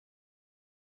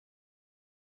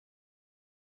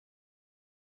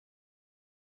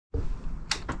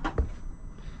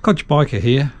Codge Biker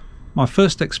here. My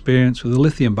first experience with a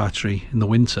lithium battery in the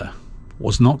winter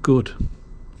was not good.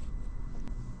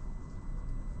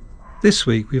 This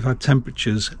week we've had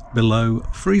temperatures below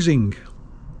freezing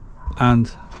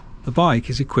and the bike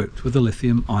is equipped with a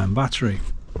lithium ion battery.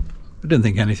 I didn't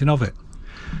think anything of it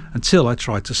until I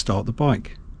tried to start the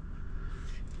bike.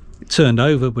 It turned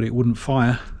over but it wouldn't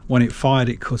fire. When it fired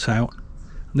it cut out,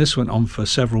 and this went on for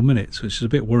several minutes, which is a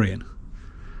bit worrying.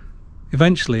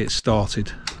 Eventually it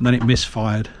started and then it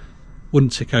misfired,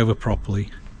 wouldn't tick over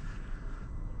properly,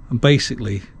 and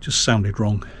basically just sounded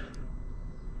wrong.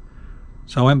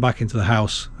 So I went back into the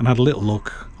house and had a little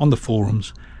look on the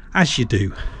forums, as you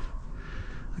do.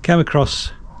 I came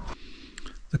across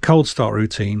the cold start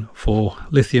routine for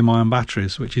lithium ion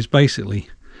batteries, which is basically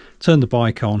turn the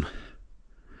bike on,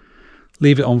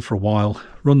 leave it on for a while,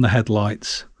 run the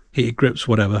headlights, heated grips,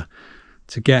 whatever,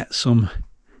 to get some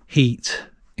heat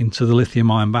into the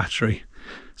lithium ion battery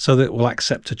so that it will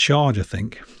accept a charge, I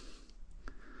think.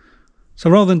 So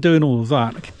rather than doing all of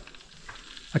that,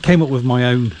 I came up with my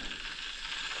own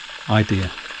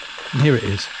idea, and here it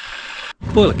is.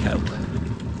 Boil a kettle,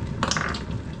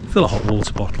 fill a hot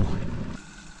water bottle,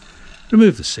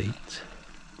 remove the seat,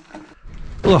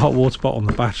 fill a hot water bottle on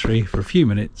the battery for a few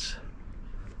minutes,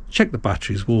 check the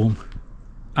battery's warm,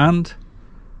 and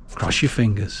cross your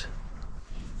fingers.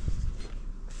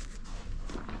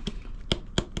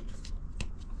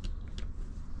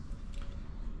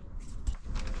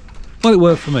 Well, it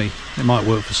worked for me. It might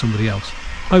work for somebody else.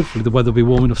 Hopefully the weather will be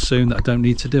warm enough soon that I don't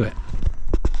need to do it.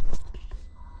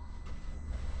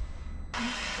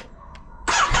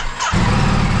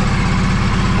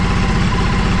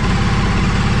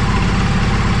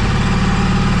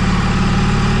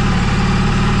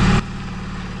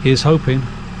 Here's hoping.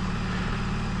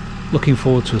 Looking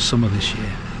forward to a summer this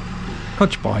year.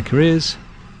 Codge Biker is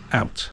out.